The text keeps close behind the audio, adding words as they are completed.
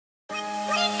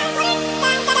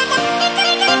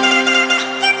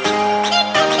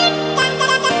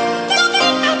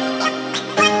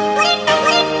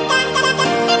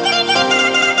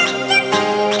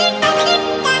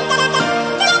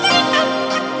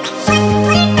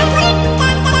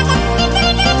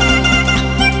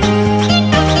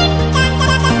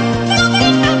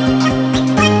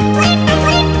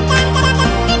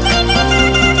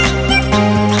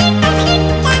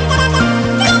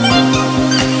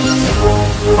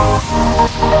Hey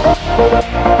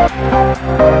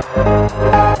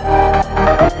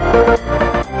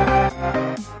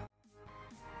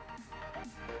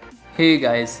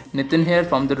guys, Nitin here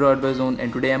from the Broadband Zone,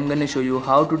 and today I'm gonna show you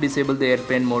how to disable the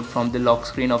airplane mode from the lock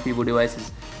screen of Vivo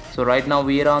devices. So right now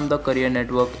we are on the Career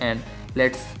network, and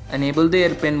let's enable the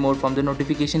airplane mode from the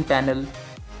notification panel.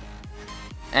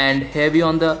 And here we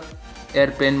on the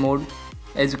airplane mode.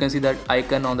 As you can see that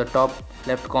icon on the top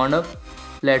left corner.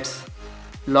 Let's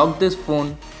lock this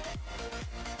phone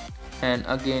and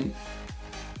again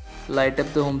light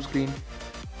up the home screen.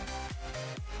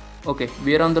 Okay,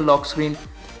 we are on the lock screen.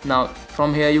 Now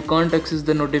from here you can't access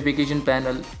the notification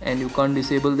panel and you can't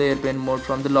disable the airplane mode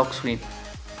from the lock screen.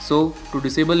 So to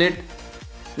disable it,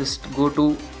 just go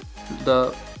to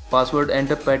the password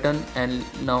enter pattern and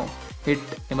now hit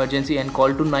emergency and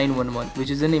call to 911,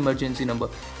 which is an emergency number,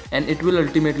 and it will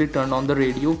ultimately turn on the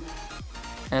radio,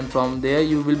 and from there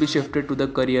you will be shifted to the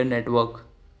Career network.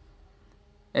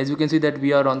 As you can see that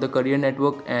we are on the Career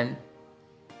network, and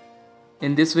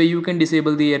in this way you can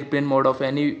disable the airplane mode of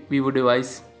any Vivo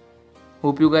device.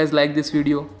 Hope you guys like this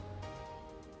video.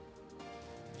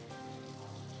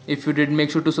 If you did, make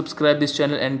sure to subscribe this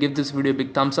channel and give this video a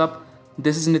big thumbs up.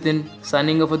 This is Nitin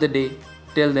signing off for the day.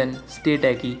 Till then, stay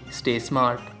techy, stay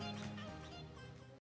smart.